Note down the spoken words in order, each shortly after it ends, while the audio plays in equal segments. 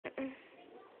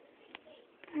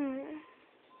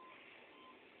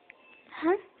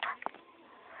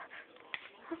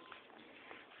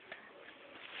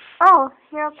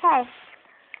okay.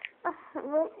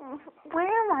 Where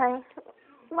am I?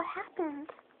 What happened?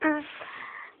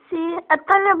 See, a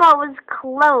thunderbolt was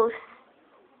close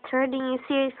to hurting you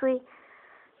seriously.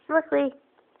 Luckily,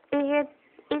 it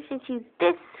hit you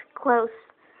this close.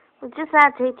 It just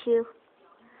had to hit you.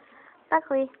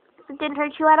 Luckily, it didn't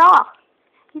hurt you at all.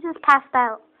 You just passed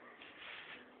out.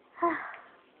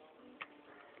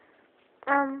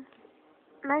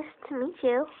 Nice to meet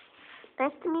you.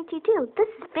 Nice to meet you too. This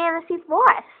is Fantasy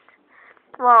Forest.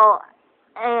 Well,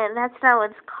 that's not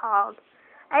what it's called.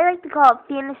 I like to call it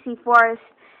Fantasy Forest.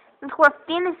 It's where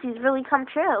fantasies really come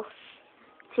true.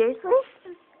 Seriously?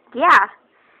 Yeah.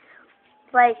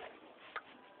 Like,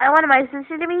 I wanted my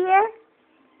sister to be here,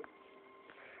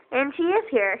 and she is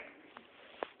here.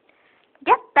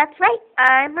 Yep, that's right.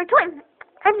 I'm her twin.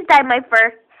 I just dyed my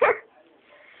fur.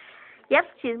 Yep,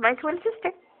 she's my twin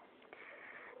sister.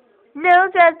 No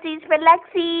drugsies for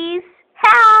Lexi's.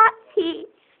 Ha! He.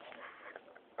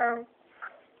 Where's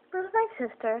my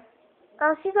sister?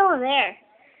 Oh, she's over there.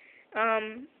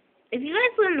 If you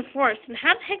guys live in the forest, then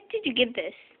how the heck did you get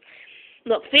this?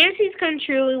 Look, fantasies come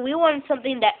true, and we wanted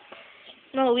something that...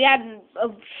 No, we had a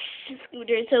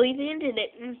scooter, so we painted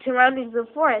it surrounding the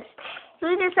forest. So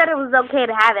we just said it was okay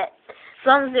to have it, as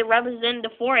long as it represented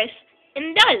the forest, and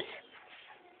it does.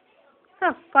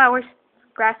 Oh, flowers,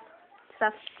 grass,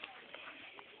 stuff.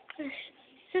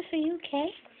 Sis, are you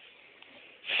okay?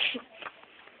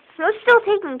 We're still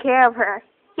taking care of her.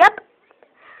 Yep.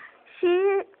 She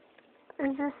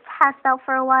is just passed out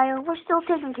for a while. We're still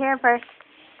taking care of her.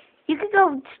 You could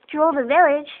go stroll the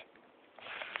village.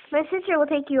 My sister will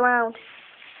take you around.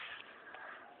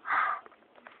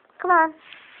 Come on.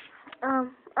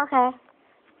 Okay.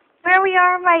 Where we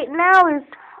are right now is...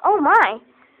 Oh my.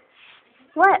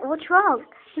 What? What's wrong?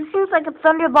 It seems like a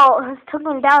thunderbolt has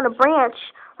taken down a branch.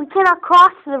 We cannot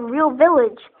cross to the real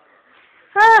village.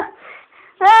 Huh?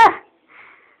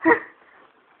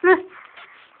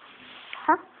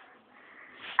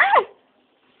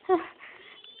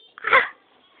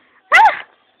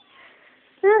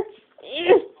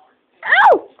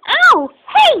 Ow! Ow!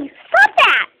 Hey! Stop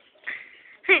that!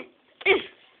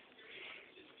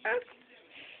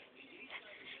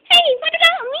 Hey, what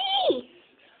about me?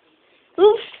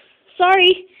 Oops,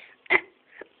 sorry.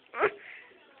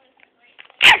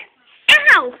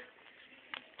 Ow!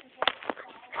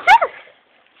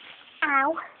 Ow.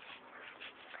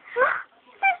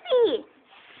 Sissy!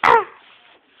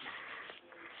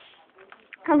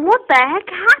 What the heck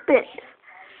happened?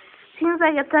 Seems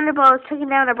like a thunderbolt is taking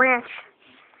down a branch.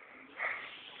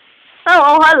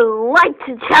 Oh, I like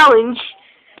to challenge.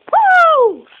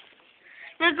 Woo!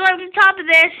 Let's go to the top of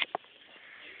this.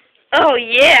 Oh,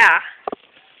 yeah.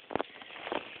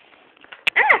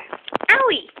 Ah,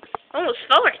 owie. Almost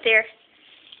fell right there.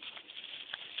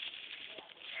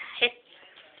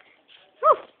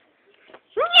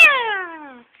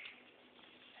 Yeah.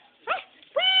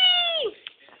 Whee!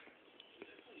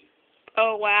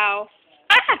 Oh, wow.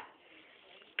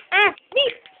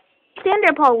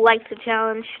 Sanderpaw likes a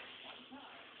challenge.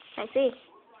 I see.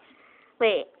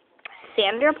 Wait,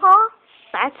 Sanderpaw?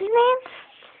 That's his name?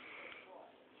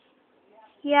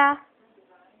 Yeah.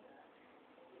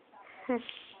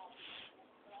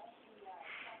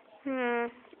 I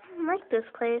like this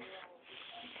place.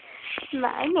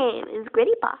 My name is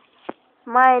Gritty Paw.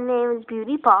 My name is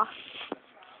Beauty Paw.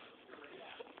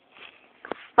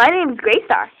 My name is Gray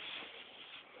Star.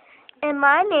 And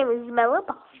my name is Mellow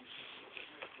Paw.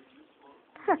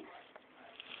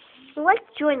 If you'd like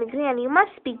to join the clan, you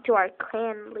must speak to our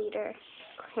clan leader.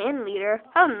 Clan leader?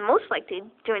 I would most like to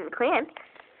join the clan.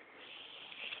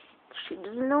 She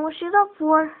doesn't know what she's up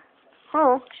for.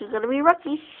 Oh, she's gonna be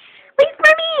rookie. Wait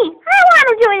for me! I want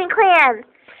to join the clan!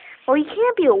 Well, you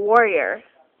can't be a warrior.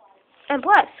 And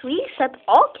plus, we accept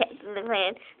all cats in the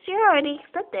clan, so you're already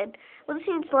accepted. We'll just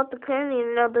need to let the clan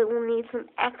leader know that we'll need some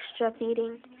extra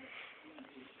feeding.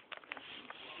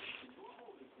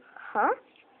 Huh?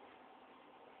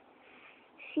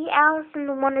 See Alice in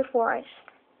the Wonder Forest.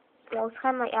 Well, it's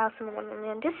kind of like Alice in the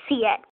Wonderland. Just see it.